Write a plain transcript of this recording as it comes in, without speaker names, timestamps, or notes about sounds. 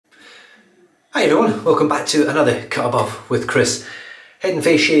Hi everyone, welcome back to another Cut Above with Chris. Head and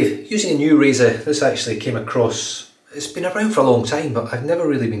face shave using a new razor. This actually came across, it's been around for a long time but I've never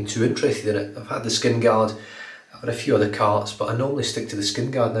really been too interested in it. I've had the Skin Guard, I've had a few other carts, but I normally stick to the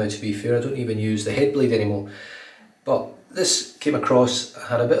Skin Guard now, to be fair. I don't even use the head blade anymore. But this came across, I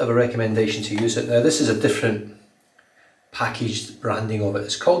had a bit of a recommendation to use it. Now this is a different packaged branding of it.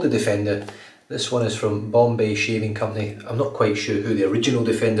 It's called the Defender. This one is from Bombay Shaving Company. I'm not quite sure who the original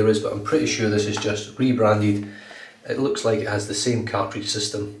Defender is, but I'm pretty sure this is just rebranded. It looks like it has the same cartridge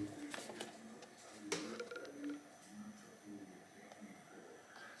system.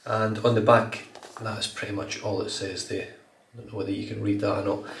 And on the back, that's pretty much all it says there. I don't know whether you can read that or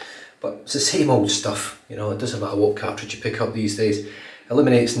not. But it's the same old stuff, you know, it doesn't matter what cartridge you pick up these days.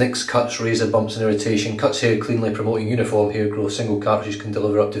 Eliminates nicks, cuts, razor bumps and irritation, cuts hair cleanly, promoting uniform hair growth. Single cartridge can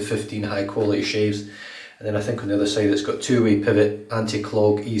deliver up to 15 high quality shaves. And then I think on the other side it's got two-way pivot,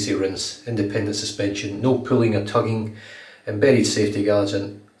 anti-clog, easy rinse, independent suspension, no pulling or tugging, embedded safety guards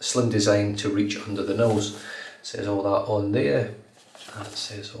and slim design to reach under the nose. It says all that on there. That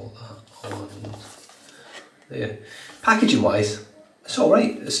says all that on there. Packaging wise, it's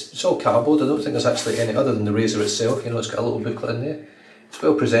alright. It's all cardboard. I don't think there's actually any other than the razor itself. You know, it's got a little booklet in there. It's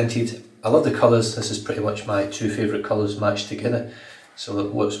well presented. I love the colours. This is pretty much my two favourite colours matched together. So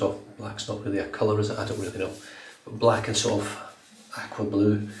it looks, well, black's not really a colour, is it? I don't really know. But black and sort of aqua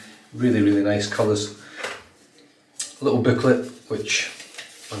blue, really, really nice colours. A little booklet which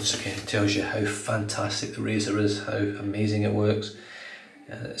once again tells you how fantastic the razor is, how amazing it works.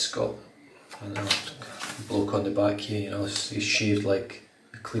 It's got, I don't know, a bloke on the back here, you know, he's shaved like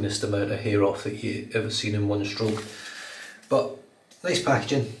the cleanest amount of hair off that you've ever seen in one stroke. But nice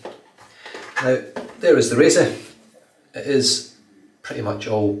packaging. Now there is the razor. It is pretty much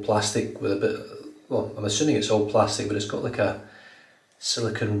all plastic with a bit, well, I'm assuming it's all plastic, but it's got like a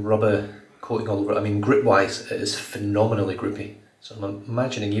silicone rubber coating all over it. I mean, grip wise it is phenomenally grippy, so I'm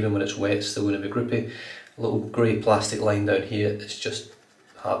imagining even when it's wet it's still going to be grippy. A little grey plastic line down here, it's just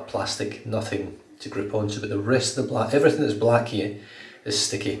hard plastic, nothing to grip onto, but the rest of the black, everything that's black here is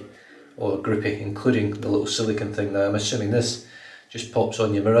sticky or grippy, including the little silicone thing. Now I'm assuming this just pops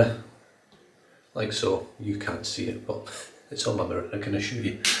on your mirror like so. You can't see it, but it's on my mirror, I can assure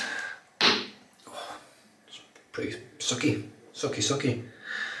you. Oh, it's pretty sucky, sucky.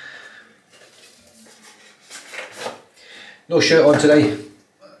 No shirt on today.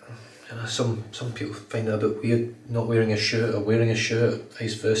 Some people find it a bit weird not wearing a shirt or wearing a shirt,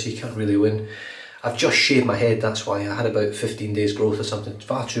 vice versa, you can't really win. I've just shaved my head, that's why. I had about 15 days growth or something,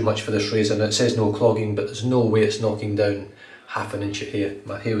 far too much for this razor, and it says no clogging, but there's no way it's knocking down half an inch of hair.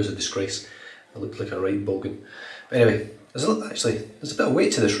 My hair was a disgrace. I looked like a right bogan. But anyway, there's a bit of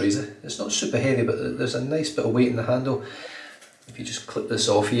weight to this razor. It's not super heavy, but there's a nice bit of weight in the handle. If you just clip this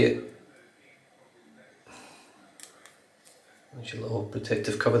off here, there's your little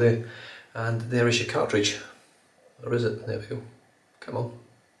protective cover there, and there is your cartridge. Or is it? There we go. Come on.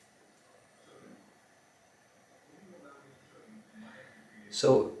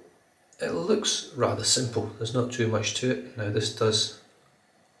 So it looks rather simple, there's not too much to it. Now this does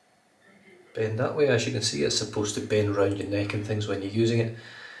bend that way, as you can see. It's supposed to bend around your neck and things when you're using it,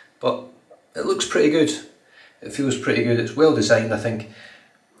 but it looks pretty good. It feels pretty good, it's well designed I think.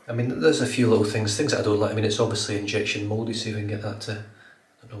 I mean, there's a few little things that I don't like. I mean, it's obviously injection moulded, so you can get that to,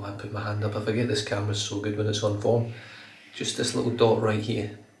 I don't know why I put my hand up, I forget this camera's so good when it's on form. Just this little dot right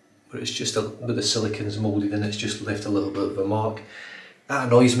here, where it's just where the silicone's moulded and it's just left a little bit of a mark. That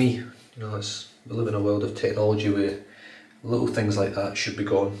annoys me. You know, we live in a world of technology where little things like that should be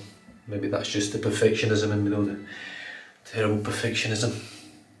gone. Maybe that's just the perfectionism in me, though, the terrible perfectionism.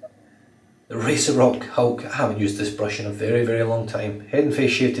 The Razorback Hulk, I haven't used this brush in a very, very long time. Head and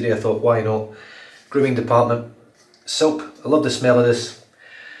face shave today, I thought, why not? Grooming department, soap, I love the smell of this.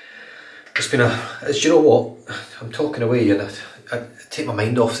 It's been do you know what? I'm talking away and I take my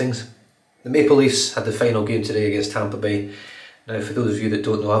mind off things. The Maple Leafs had the final game today against Tampa Bay. Now for those of you that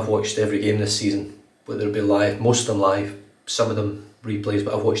don't know, I've watched every game this season, whether it be live, most of them live, some of them replays,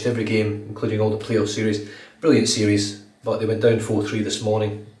 but I've watched every game, including all the playoff series. Brilliant series, but they went down 4-3 this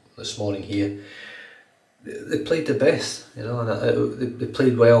morning here. They played their best, you know, and they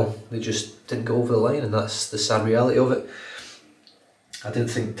played well, they just didn't go over the line, and that's the sad reality of it. I didn't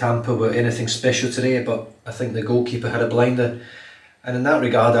think Tampa were anything special today, but I think the goalkeeper had a blinder, and in that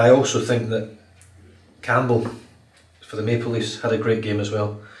regard I also think that Campbell for the Maple Leafs had a great game as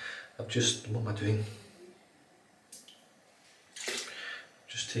well. What am I doing?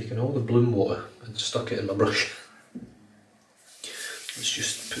 Just taken all the bloom water and stuck it in my brush. Let's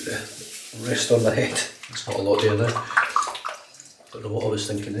just put the rest on my head. It's not a lot there now. Don't know what I was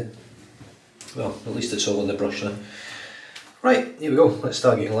thinking then. Well, at least it's all on the brush now. Right, here we go, let's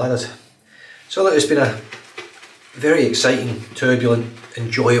start getting lathered. So look, it's been a very exciting, turbulent,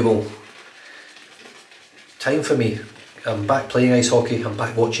 enjoyable time for me. I'm back playing ice hockey, I'm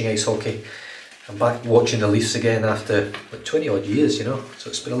back watching ice hockey, I'm back watching the Leafs again after like 20 odd years, you know. So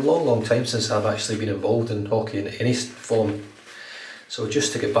it's been a long time since I've actually been involved in hockey in any form. So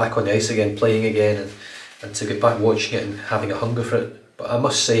just to get back on the ice again, playing again, and to get back watching it and having a hunger for it. But I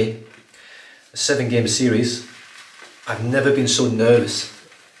must say, a 7-game series, I've never been so nervous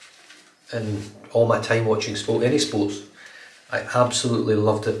in all my time watching any sports. I absolutely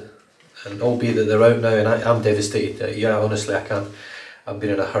loved it. And albeit that they're out now and I'm devastated, yeah, honestly I can't. I've been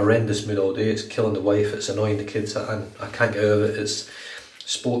in a horrendous mood all day. It's killing the wife, it's annoying the kids, and I can't get out of it.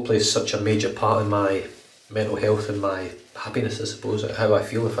 Sport plays such a major part in my mental health and my happiness, I suppose, how I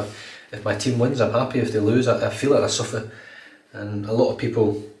feel. If my team wins, I'm happy. If they lose, I feel like I suffer. And a lot of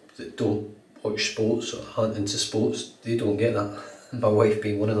people that don't watch sports or aren't into sports, they don't get that. My wife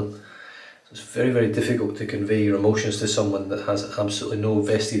being one of them. It's very difficult to convey your emotions to someone that has absolutely no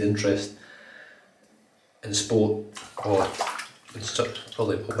vested interest in sport, or in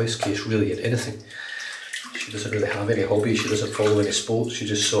probably in my wife's case really in anything. She doesn't really have any hobbies, she doesn't follow any sports, she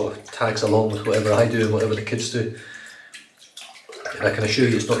just sort of tags along with whatever I do and whatever the kids do. And I can assure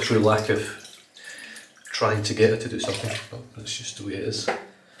you it's not through lack of trying to get her to do something, it's just the way it is.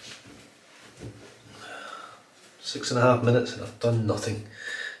 6.5 minutes and I've done nothing.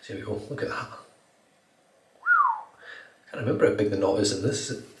 So here we go, look at that. I can't remember how big the knot is in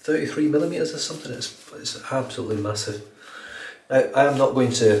this. Is it 33mm or something? It's absolutely massive. Now, I am not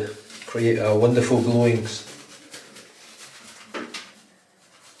going to create a wonderful glowing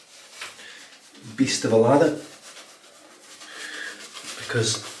beast of a lather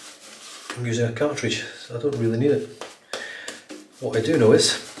because I'm using a cartridge, so I don't really need it. What I do know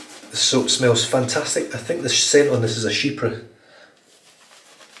is the soap smells fantastic. I think the scent on this is a Chypre.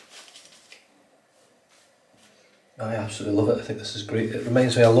 I absolutely love it. I think this is great. It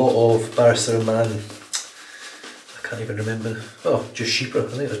reminds me a lot of Barrister and Man. I can't even remember. Oh, just Chypre. I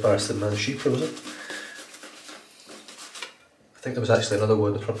think it was Barrister and Man Chypre, was it? I think there was actually another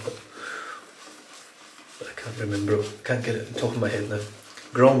word from it, but I can't remember it. I can't get it on top of my head now.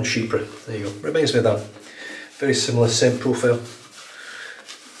 Grand Chypre. There you go. Reminds me of that. Very similar scent profile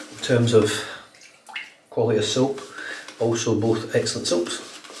in terms of quality of soap. Also, both excellent soaps,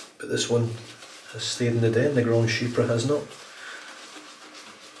 but this one has stayed in the den, the Grand Chypre has not.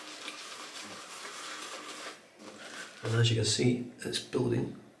 And as you can see, it's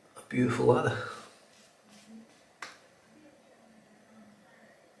building a beautiful lather.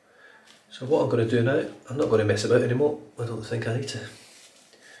 So what I'm going to do now, I'm not going to mess about anymore. I don't think I need to.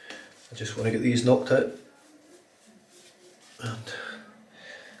 I just want to get these knocked out and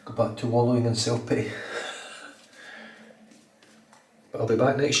go back to wallowing in self-pity. But I'll be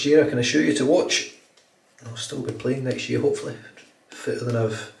back next year, I can assure you, to watch. I'll still be playing next year, hopefully. Fitter than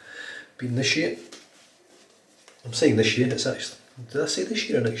I've been this year. I'm saying this year, it's actually... Did I say this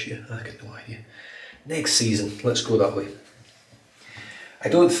year or next year? I get no idea. Next season, let's go that way. I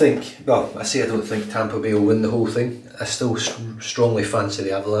don't think... Well, I say I don't think Tampa Bay will win the whole thing. I still strongly fancy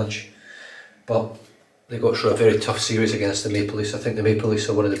the Avalanche. But they got through a very tough series against the Maple Leafs. I think the Maple Leafs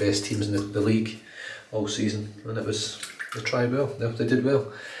are one of the best teams in the league all season. And it was... They tried well, they did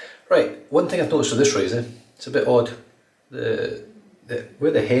well. Right, one thing I've noticed with this razor, it's a bit odd. Where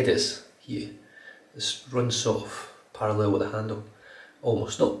the head is here, this runs sort of parallel with the handle.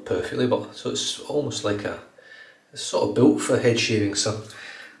 Almost, not perfectly, but so it's almost like it's sort of built for head shaving, so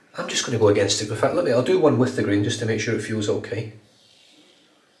I'm just going to go against it. In fact, I'll do one with the grain just to make sure it feels okay.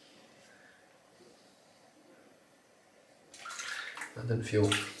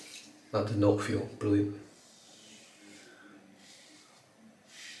 That did not feel brilliant.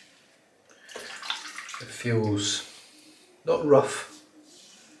 It feels not rough,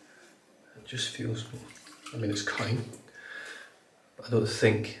 it just feels, I mean it's cutting, but I don't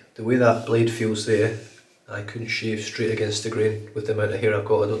think, the way that blade feels there, I couldn't shave straight against the grain with the amount of hair I've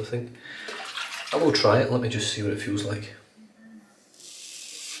got, I don't think. I will try it, let me just see what it feels like.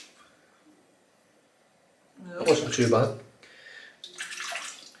 That wasn't too bad.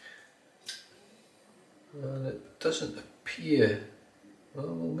 And it doesn't appear,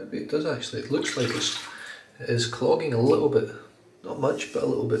 well maybe it does actually, it looks like it is clogging a little bit, not much but a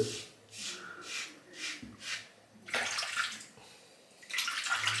little bit.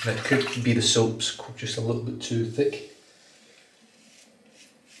 And it could be the soap's just a little bit too thick.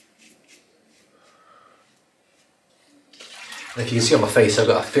 And if you can see on my face, I've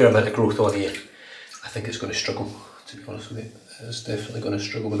got a fair amount of growth on here. I think it's going to struggle, to be honest with you. It's definitely going to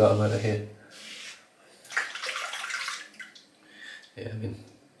struggle with that amount of hair. Yeah, I mean,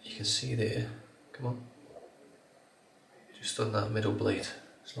 you can see there, come on, just on that middle blade,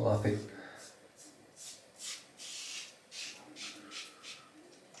 it's not happy.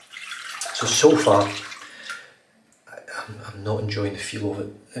 So far, I'm not enjoying the feel of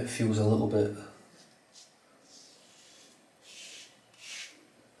it. It feels a little bit...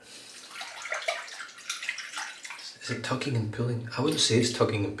 Is it tugging and pulling? I wouldn't say it's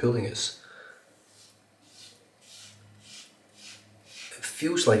tugging and pulling, it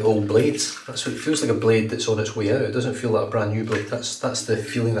feels like old blades. That's what it feels like, a blade that's on its way out. It doesn't feel like a brand new blade. That's the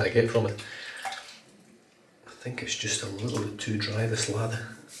feeling that I get from it. I think it's just a little bit too dry, this lather,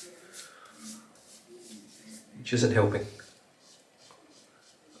 which isn't helping.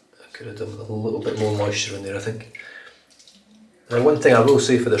 I could have done with a little bit more moisture in there, I think. Now, one thing I will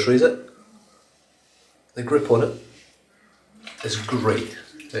say for this razor, the grip on it is great.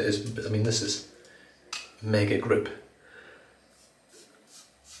 It is, I mean, this is mega grip.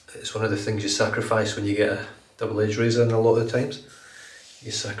 It's one of the things you sacrifice when you get a double-edged razor, and a lot of the times you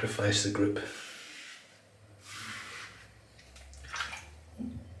sacrifice the grip.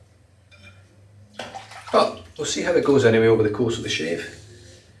 But we'll see how it goes anyway over the course of the shave.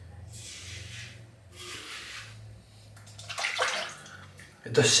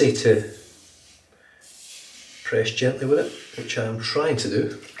 It does say to press gently with it, which I am trying to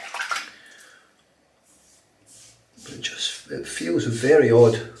do. But it feels very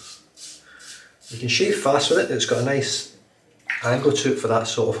odd. You can shave fast with it, it's got a nice angle to it for that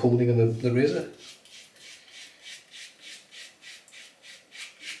sort of holding of the razor.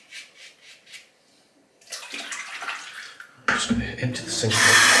 I'm just going to empty the sink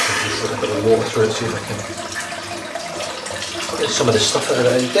and a bit of water through it, see if I can get some of the stuff out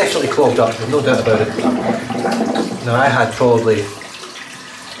of it. It's definitely clogged up, there's no doubt about it. Now, I had probably,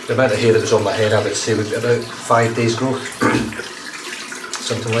 the amount of hair that was on my head, I would say would be about 5 days growth,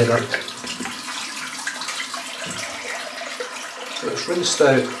 something like that. So it's rinsed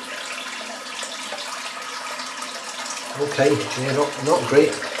out. Okay, yeah, not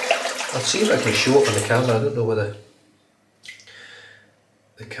great. I'll see if I can show it on the camera. I don't know whether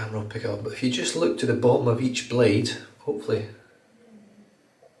the camera will pick it up, but if you just look to the bottom of each blade, hopefully.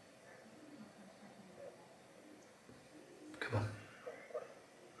 Come on.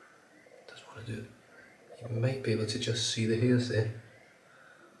 Doesn't want to do it. You might be able to just see the hairs there.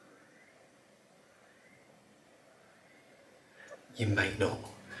 You might not.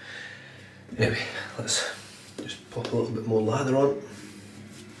 Anyway, let's just pop a little bit more lather on.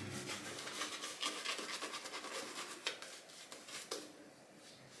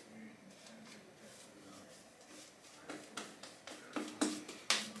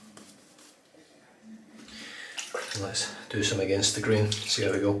 And let's do some against the grain, see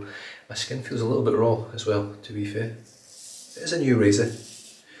how we go. My skin feels a little bit raw as well, to be fair. It is a new razor,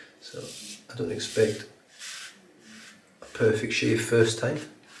 so I don't expect perfect shave first time.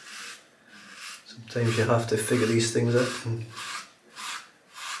 Sometimes you have to figure these things out and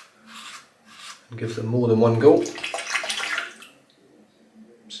give them more than one go.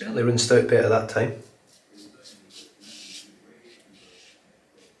 Certainly rinsed out better that time.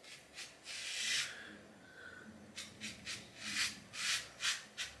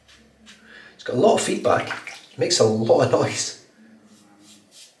 It's got a lot of feedback, it makes a lot of noise,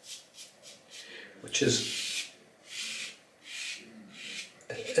 which is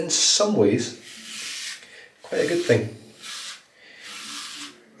in some ways quite a good thing,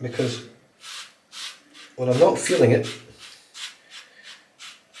 because when I'm not feeling it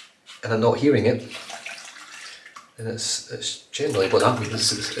and I'm not hearing it, then it's generally what that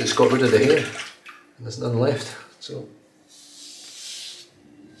means. It's got rid of the hair and there's none left. So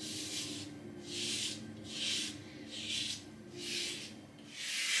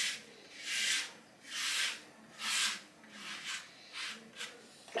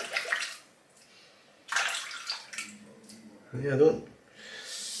yeah,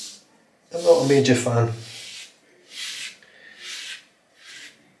 I'm not a major fan.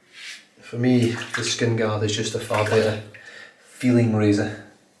 For me, the Skin Guard is just a far better feeling razor.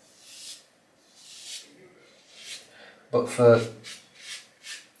 But for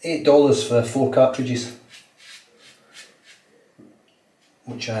 $8 for 4 cartridges,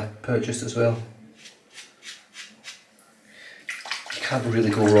 which I purchased as well, you can't really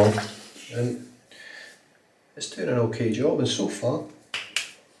go wrong. And it's doing an okay job, and so far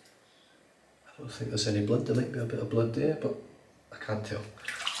I don't think there's any blood. There might be a bit of blood there, but I can't tell.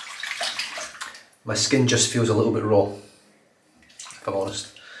 My skin just feels a little bit raw, if I'm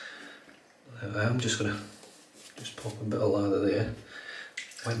honest. I am just going to pop a bit of lather there.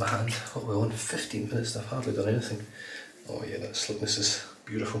 Wipe my hand. What are we on? 15 minutes, I've hardly done anything. Oh yeah, that slickness is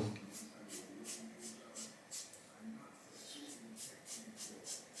beautiful.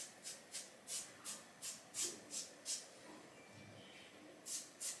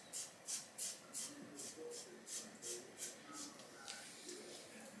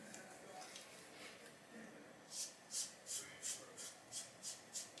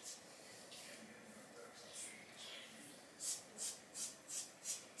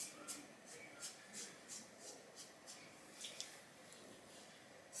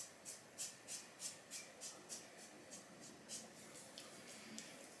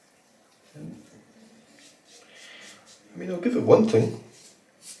 I mean, I'll give it one thing.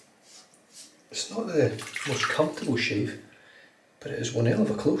 It's not the most comfortable shave, but it is one hell of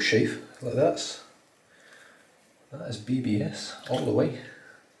a close shave. Like that is BBS all the way.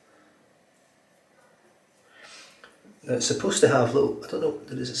 Now it's supposed to have little, I don't know,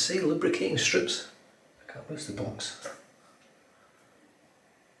 does it say lubricating strips? I can't, where's the box?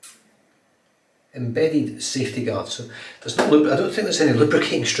 Embedded safety guard. So there's no, I don't think there's any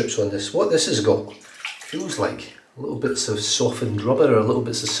lubricating strips on this. What this has got feels like little bits of softened rubber or little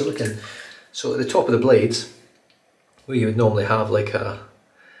bits of silicone. So at the top of the blades, where you would normally have like a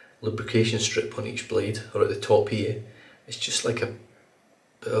lubrication strip on each blade, or at the top here, it's just like a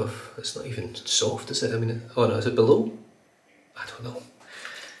bit of, it's not even soft, is it? I mean, oh no, is it below? I don't know.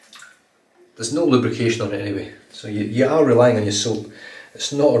 There's no lubrication on it anyway, so you are relying on your soap.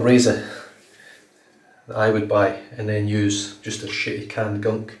 It's not a razor that I would buy and then use just a shitty canned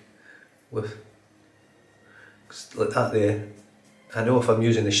gunk with. Like that there, I know if I'm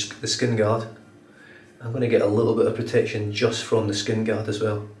using the skin guard, I'm going to get a little bit of protection just from the skin guard as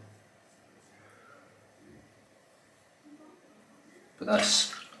well. But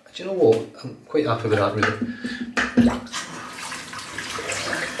that's, do you know what, I'm quite happy with that really.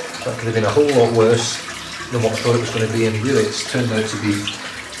 That could have been a whole lot worse than what I thought it was going to be, and really it's turned out to be,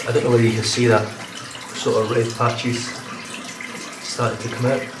 I don't know whether you can see that sort of red patches starting to come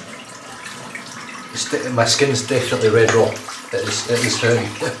out. My skin's definitely red raw. It is hurting.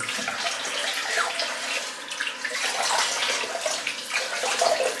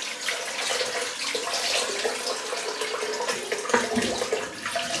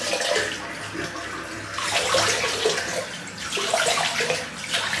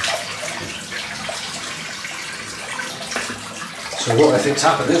 So what I think's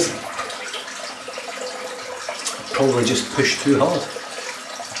happened is probably just pushed too hard.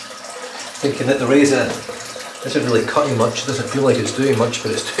 Thinking that the razor isn't really cutting much, it doesn't feel like it's doing much,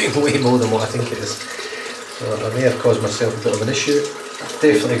 but it's doing way more than what I think it is. So I may have caused myself a bit of an issue. I've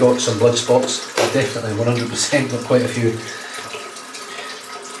definitely got some blood spots, I've definitely 100% got quite a few.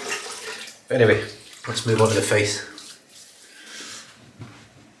 But anyway, let's move on to the face.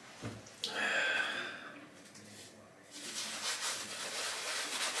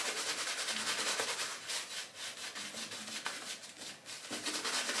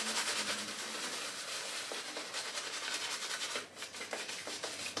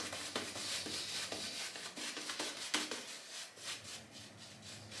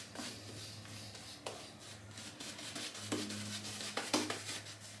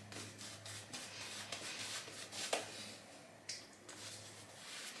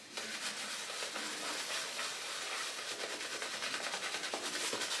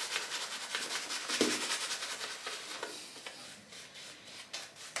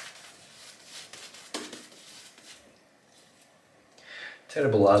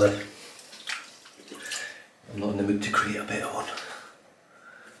 Terrible lather. I'm not in the mood to create a better one.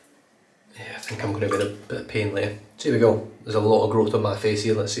 Yeah, I think I'm going to be in a bit of pain later. So here we go. There's a lot of growth on my face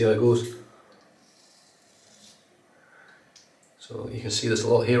here. Let's see how it goes. So you can see there's a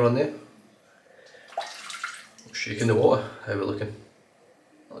lot of hair on there. Shaking the water. How are we looking?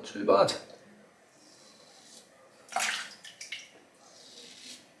 Not too bad.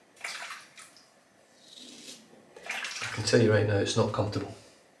 I can tell you right now, it's not comfortable.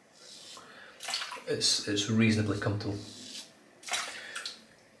 It's reasonably comfortable.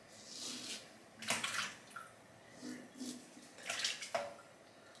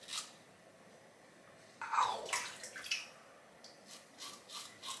 Ow.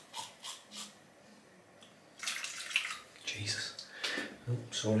 Jesus. Oh,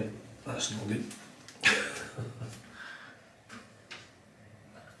 sorry, that's not good.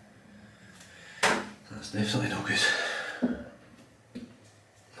 That's definitely not good.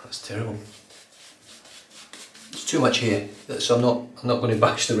 That's terrible. It's too much hair, so I'm not going to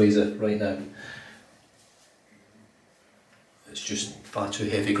bash the razor right now. It's just far too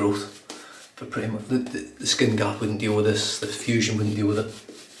heavy growth for pretty much. The skin guard wouldn't deal with this. The fusion wouldn't deal with it.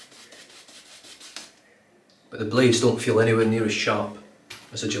 but the blades don't feel anywhere near as sharp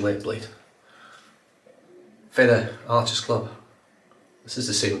as a Gillette blade. Feather Artist Club. This is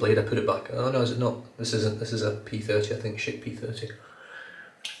the same blade, I put it back. Oh no, is it not? This isn't, this is a P30 I think, Schick P30.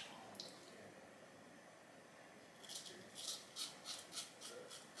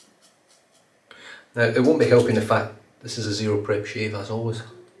 Now it won't be helping the fact this is a zero prep shave as always.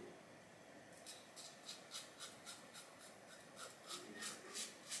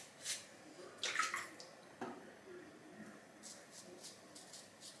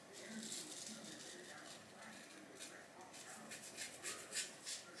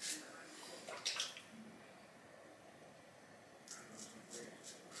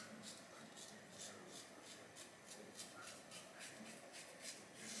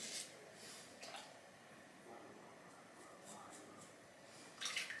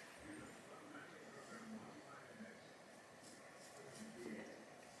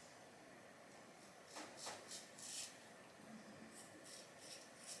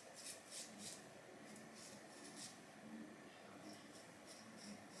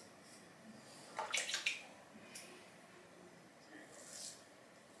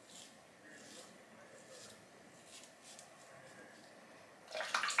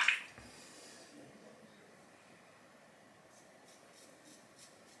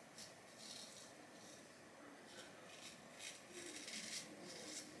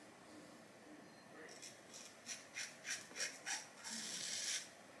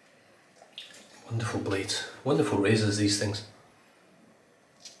 Wonderful blades, wonderful razors, these things.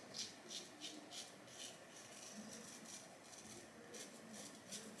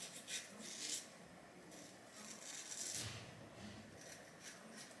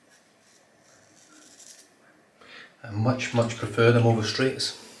 I much prefer them over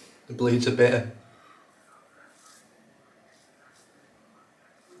straights. The blades are better.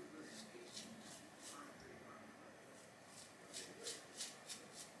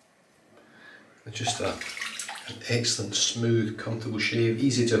 Just an excellent, smooth, comfortable shave,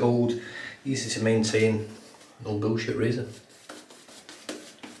 easy to hold, easy to maintain, no bullshit razor.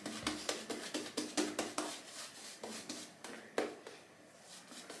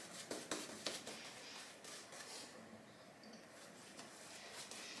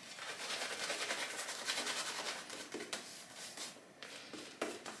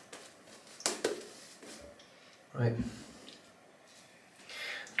 Right.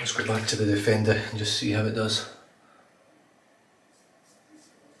 Let's go back to the Defender and just see how it does.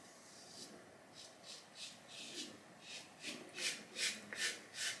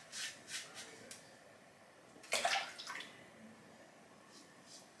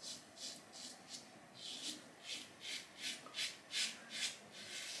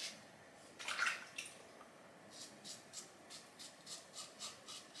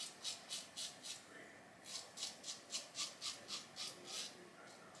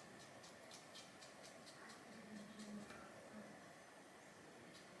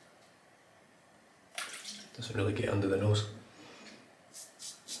 Doesn't really get under the nose.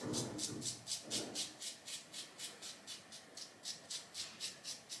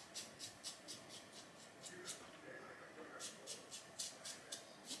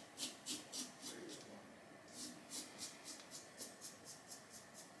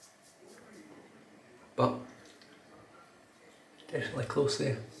 But definitely close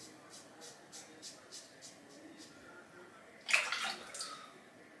there.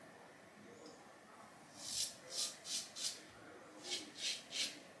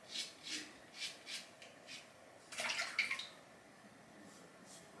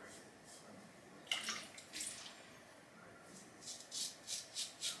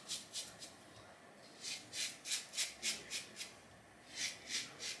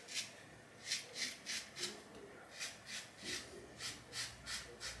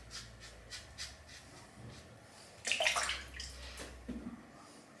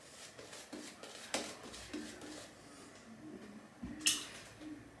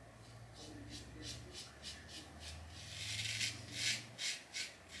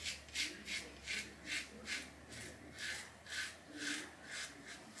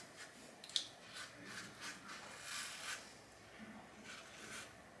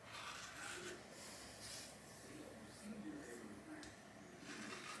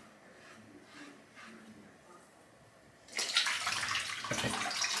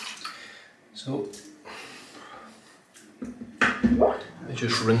 So, I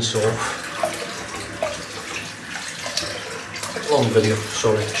just rinse off. Long video,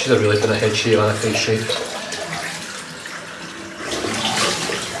 sorry, should have really done a head shave and a face shave.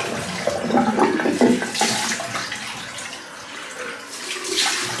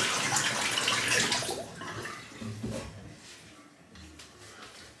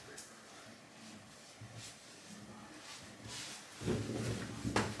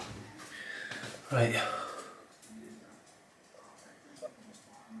 Right.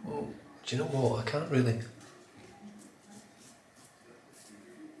 Well, do you know what? I can't really. I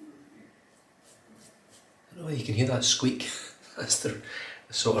don't know whether you can hear that squeak. That's the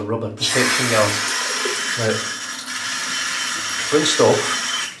sort of rubber protection guard. Now, rinsed off,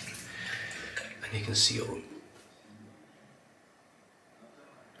 and you can see it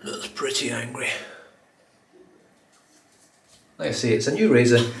looks pretty angry. Like I say, it's a new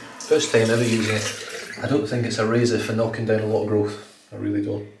razor, first time ever using it. I don't think it's a razor for knocking down a lot of growth, I really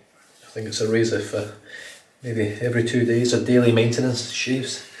don't. I think it's a razor for maybe every 2 days of daily maintenance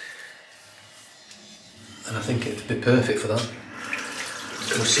shaves. And I think it'd be perfect for that.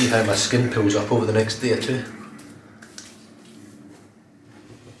 We'll see how my skin pulls up over the next day or two.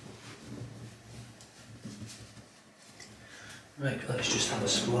 Right, let's just have a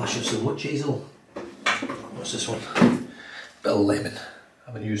splash of some witch hazel. What's this one? Bit of lemon.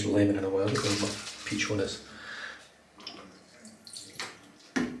 I haven't used lemon in a while, I don't know what my peach one is.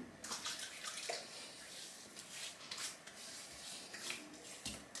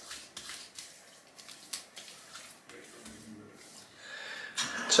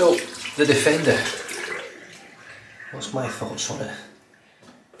 So, the Defender. What's my thoughts on it?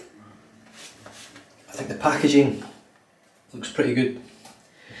 I think the packaging looks pretty good.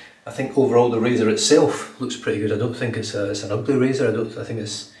 I think overall the razor itself looks pretty good. I don't think it's an ugly razor. I think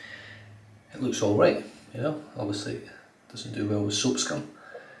it looks alright, you know. Obviously it doesn't do well with soap scum,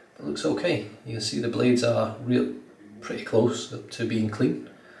 but it looks okay. You can see the blades are pretty close to being clean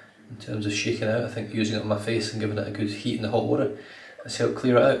in terms of shaking out. I think using it on my face and giving it a good heat in the hot water has helped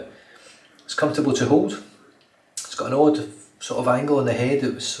clear it out. It's comfortable to hold. It's got an odd sort of angle on the head.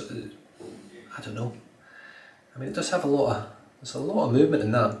 It was, I don't know. I mean, it does have there's a lot of movement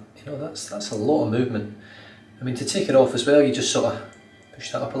in that. You know, that's a lot of movement. I mean, to take it off as well, you just sort of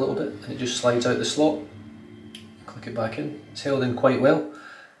push that up a little bit and it just slides out the slot. Click it back in. It's held in quite well.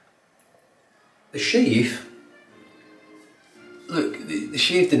 The shave, look, the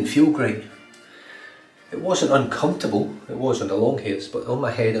shave didn't feel great. It wasn't uncomfortable. It was on the long hairs, but on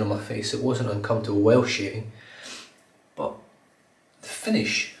my head and on my face, it wasn't uncomfortable while shaving. But the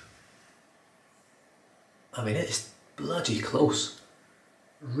finish, I mean, it's bloody close,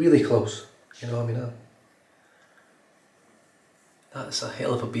 really close, you know what I mean? That's a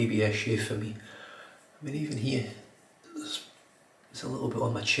hell of a BBS shave for me. I mean, even here, there's a little bit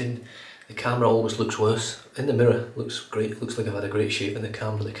on my chin. The camera always looks worse. In the mirror, it looks great. It looks like I've had a great shave in the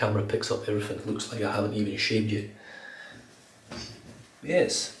camera picks up everything. It looks like I haven't even shaved yet.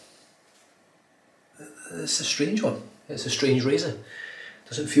 Yes, it's a strange one. It's a strange razor. It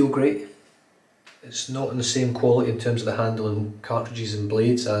doesn't feel great. It's not in the same quality in terms of the handle and cartridges and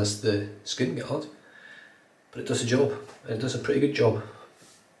blades as the Skin Guard, but it does a job, and it does a pretty good job,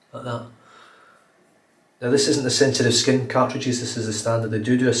 like that. Now this isn't the sensitive skin cartridges, this is the standard. They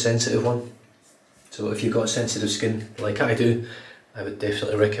do a sensitive one, so if you've got sensitive skin like I do, I would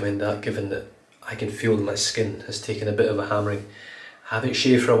definitely recommend that, given that I can feel that my skin has taken a bit of a hammering. I haven't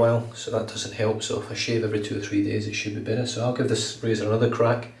shaved for a while, so that doesn't help, so if I shave every 2 or 3 days it should be better. So I'll give this razor another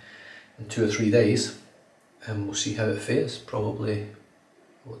crack in 2 or 3 days and we'll see how it fares. Probably,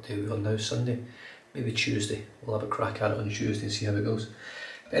 what day are we on now? Sunday? Maybe Tuesday. We'll have a crack at it on Tuesday and see how it goes.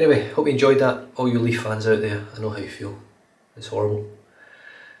 But anyway, hope you enjoyed that. All you Leaf fans out there, I know how you feel. It's horrible.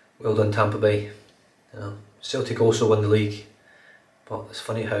 Well done Tampa Bay. Celtic also won the league, but it's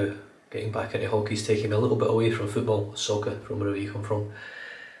funny how getting back into hockey's taking me a little bit away from football, soccer, from wherever you come from.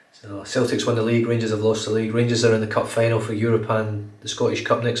 So Celtics won the league, Rangers have lost the league. Rangers are in the cup final for Europe and the Scottish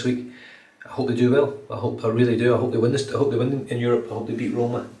Cup next week. I hope they do well. I really do. I hope they win this. I hope they win in Europe. I hope they beat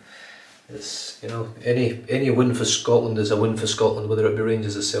Roma. It's, you know, any win for Scotland is a win for Scotland, whether it be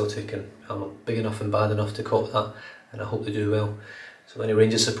Rangers or Celtic, and I'm big enough and bad enough to cop that, and I hope they do well. So any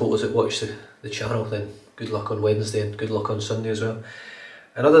Rangers supporters that watch the channel, then good luck on Wednesday and good luck on Sunday as well.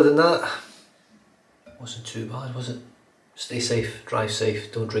 And other than that, it wasn't too bad, was it? Stay safe, drive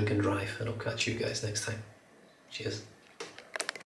safe, don't drink and drive, and I'll catch you guys next time. Cheers.